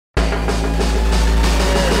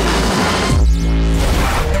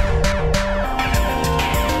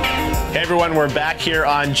everyone, we're back here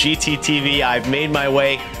on GTTV. I've made my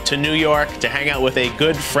way to New York to hang out with a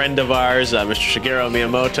good friend of ours, Mr. Shigeru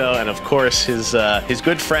Miyamoto, and of course his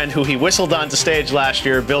good friend who he whistled onto stage last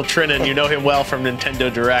year, Bill Trinan. You know him well from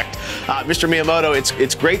Nintendo Direct. Mr. Miyamoto,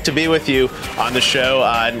 it's great to be with you on the show,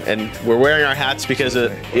 and we're wearing our hats because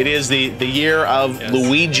it is the year of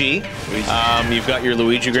Luigi. You've got your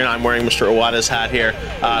Luigi grin. I'm wearing Mr. Iwata's hat here.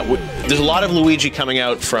 There's a lot of Luigi coming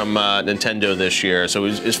out from Nintendo this year, so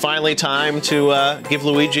it's finally time to give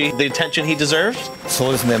Luigi the attention he deserves?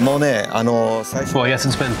 Well, yes,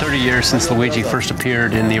 it's been 30 years since Luigi first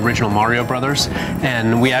appeared in the original Mario Brothers,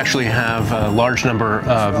 and we actually have a large number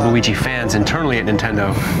of Luigi fans internally at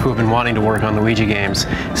Nintendo who have been wanting to work on Luigi games.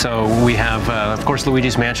 So we have, of course,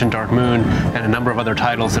 Luigi's Mansion, Dark Moon, and a number of other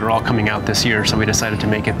titles that are all coming out this year, so we decided to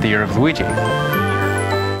make it the year of Luigi.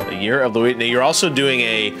 Year of Luigi. Now, you're also doing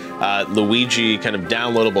a Luigi kind of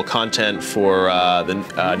downloadable content for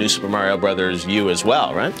the new Super Mario Brothers U as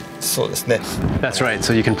well, right? That's right.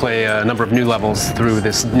 So you can play a number of new levels through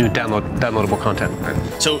this new downloadable content.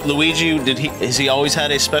 So Luigi, has he always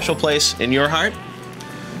had a special place in your heart?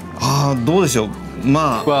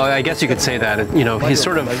 Well, I guess you could say that. You know, he's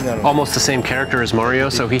sort of almost the same character as Mario,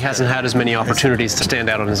 so he hasn't had as many opportunities to stand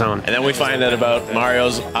out on his own. And then we find out about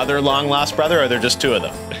Mario's other long-lost brother, or are there just two of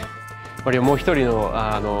them? There's no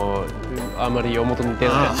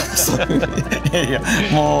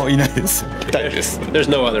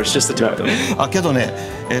others, just the two of them.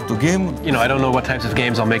 You know, I don't know what types of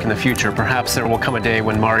games I'll make in the future. Perhaps there will come a day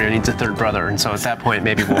when Mario needs a third brother, and so at that point,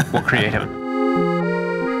 maybe we'll create him.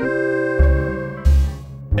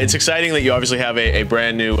 It's exciting that you obviously have a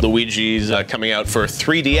brand new Luigi's coming out for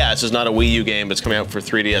 3DS. It's not a Wii U game, but it's coming out for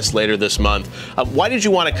 3DS later this month. Why did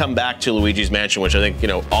you want to come back to Luigi's Mansion, which I think, you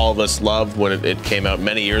know, all of us loved when it came out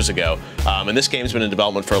many years ago? And this game's been in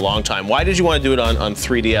development for a long time. Why did you want to do it on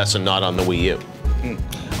 3DS and not on the Wii U?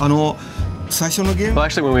 Well,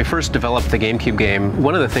 actually, when we first developed the GameCube game,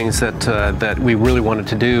 one of the things that we really wanted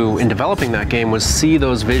to do in developing that game was see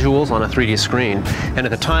those visuals on a 3D screen. And at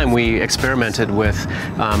the time, we experimented with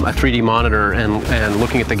a 3D monitor and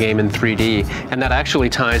looking at the game in 3D. And that actually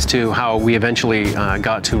ties to how we eventually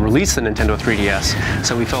got to release the Nintendo 3DS.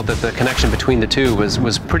 So we felt that the connection between the two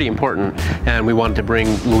was pretty important. And we wanted to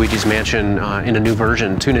bring Luigi's Mansion in a new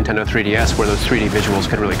version to Nintendo 3DS where those 3D visuals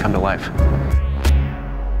could really come to life.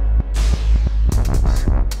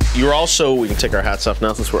 You're also, we can take our hats off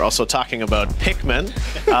now since we're also talking about Pikmin,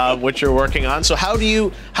 which you're working on. So how do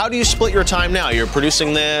you split your time now? You're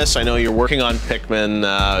producing this, I know you're working on Pikmin.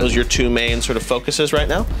 Those are your two main sort of focuses right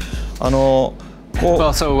now?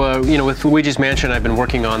 Well, so, you know, with Luigi's Mansion, I've been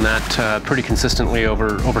working on that pretty consistently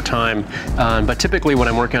over time. But typically when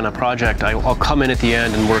I'm working on a project, I'll come in at the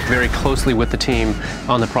end and work very closely with the team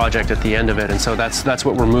on the project at the end of it. And so that's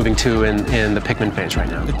what we're moving to in the Pikmin phase right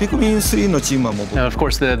now. Now, of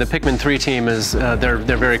course, the Pikmin 3 team is, they're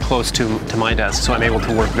very close to my desk, so I'm able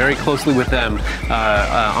to work very closely with them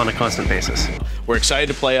on a constant basis. We're excited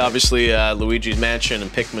to play, obviously, Luigi's Mansion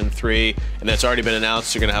and Pikmin 3, and that's already been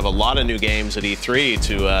announced. You're going to have a lot of new games at E3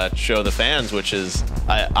 to show the fans, which is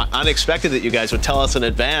unexpected that you guys would tell us in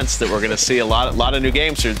advance that we're going to see a lot of new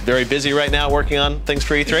games. You're very busy right now working on things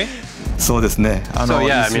for E3? So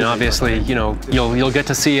yeah, I mean, obviously, you know, you'll get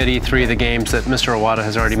to see at E3 the games that Mr. Iwata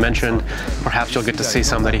has already mentioned. Perhaps you'll get to see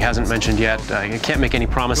some that he hasn't mentioned yet. I can't make any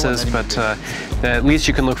promises, but at least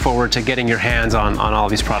you can look forward to getting your hands on all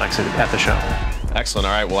these products at the show. Excellent.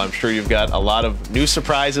 All right. Well, I'm sure you've got a lot of new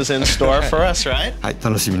surprises in store for us, right?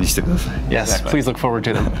 Yes, please look forward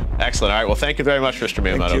to them. Excellent. All right. Well, thank you very much, Mr.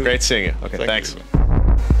 Miyamoto. Great seeing you. Okay, thanks.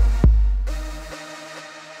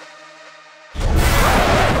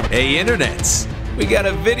 Hey, internets, we got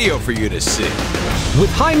a video for you to see.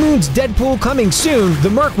 With High Moon's Deadpool coming soon, the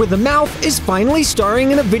Merc with a Mouth is finally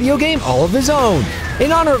starring in a video game all of his own.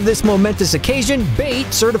 In honor of this momentous occasion,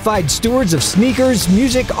 BAIT, certified stewards of sneakers,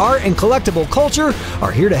 music, art, and collectible culture,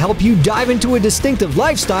 are here to help you dive into a distinctive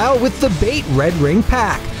lifestyle with the BAIT Red Ring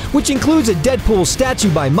Pack, which includes a Deadpool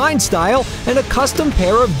statue by Mindstyle and a custom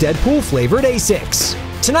pair of Deadpool-flavored ASICs.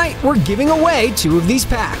 Tonight, we're giving away 2 of these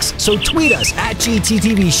packs, so tweet us at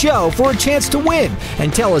GTTV Show for a chance to win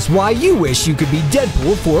and tell us why you wish you could be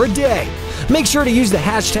Deadpool for a day. Make sure to use the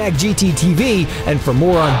hashtag GTTV, and for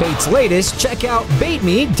more on BAIT's latest, check out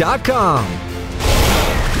baitme.com.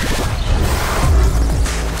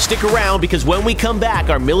 Stick around because when we come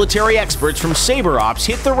back, our military experts from Saber Ops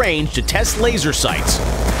hit the range to test laser sights.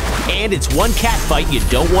 And it's one catfight you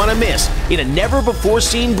don't want to miss in a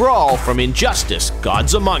never-before-seen brawl from Injustice: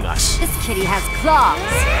 Gods Among Us. This kitty has claws.